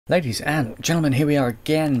Ladies and gentlemen, here we are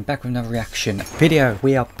again, back with another reaction video.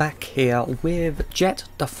 We are back here with Jett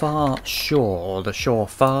the Far Shore. The shore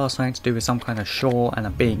far, something to do with some kind of shore and a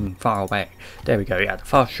being far away. There we go, yeah, the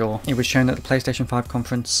Far Shore. It was shown at the PlayStation 5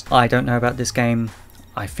 conference. I don't know about this game.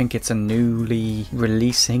 I think it's a newly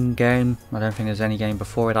releasing game. I don't think there's any game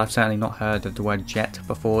before it. I've certainly not heard of the word Jett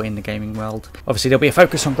before in the gaming world. Obviously there'll be a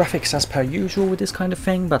focus on graphics as per usual with this kind of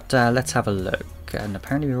thing, but let's have a look. And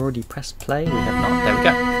apparently we already pressed play. We have not. There we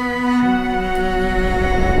go.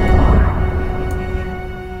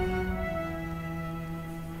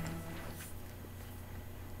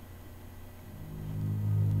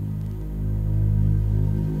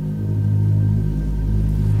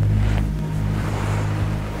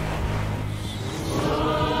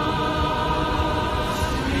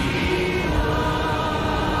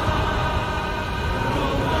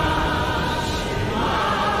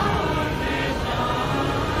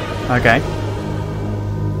 Okay.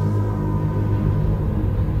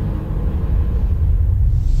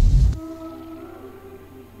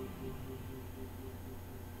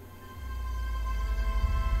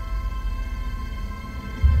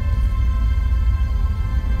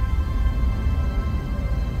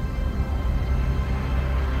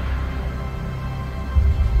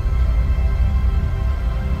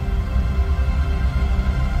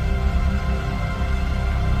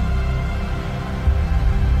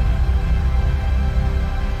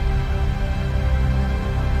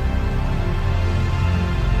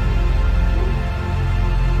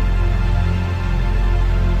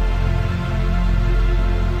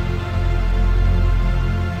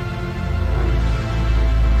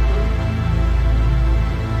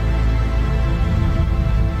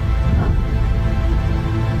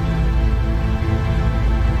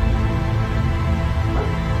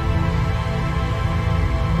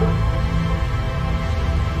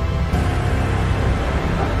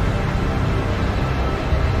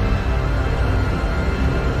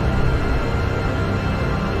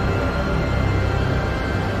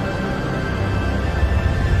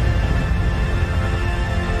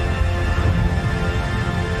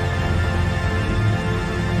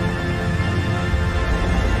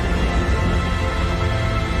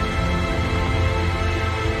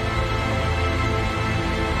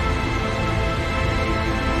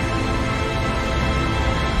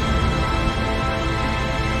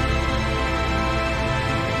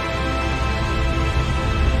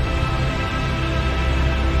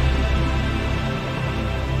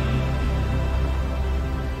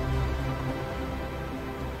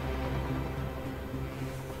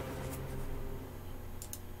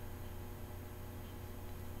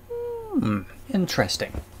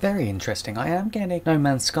 Interesting. Very interesting. I am getting No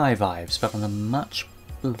Man's Sky vibes, but on a much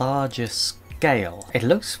larger scale. It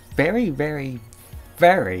looks very, very,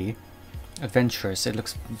 very adventurous. It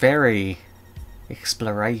looks very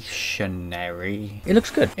explorationary. It looks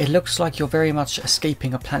good. It looks like you're very much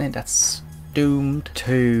escaping a planet that's doomed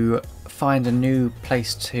to find a new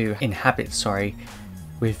place to inhabit,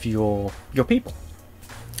 with your people.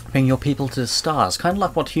 Bring your people to the stars, kind of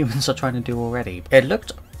like what humans are trying to do already. It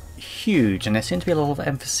looked huge, and there seemed to be a lot of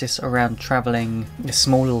emphasis around travelling this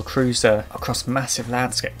small little cruiser across massive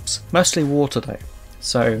landscapes. Mostly water though,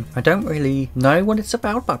 so I don't really know what it's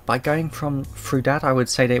about, but by going through that I would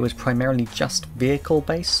say that it was primarily just vehicle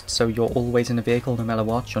based, so you're always in a vehicle no matter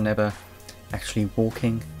what, you're never actually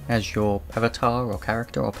walking as your avatar or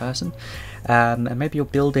character or person. And maybe you're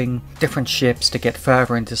building different ships to get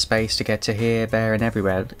further into space, to get to here, there and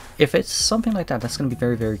everywhere. If it's something like that, that's going to be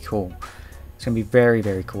very, very cool. It's going to be very,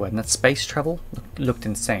 very cool, and that space travel looked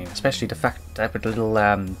insane, especially the fact that with a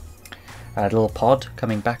little pod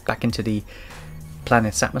coming back into the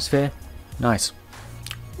planet's atmosphere. Nice,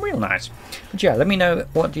 real nice. But yeah, let me know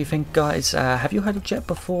what do you think, guys. Have you heard of Jett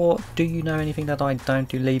before? Do you know anything that I don't?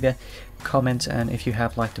 Do leave a comment, and if you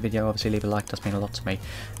have liked the video, obviously leave a like. Does mean a lot to me.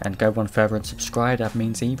 And go one further and subscribe. That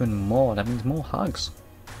means even more. That means more hugs.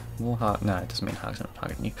 No, it doesn't mean hugs. I'm not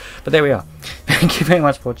hugging you. But there we are. Thank you very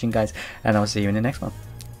much for watching, guys, and I'll see you in the next one.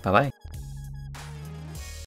 Bye bye.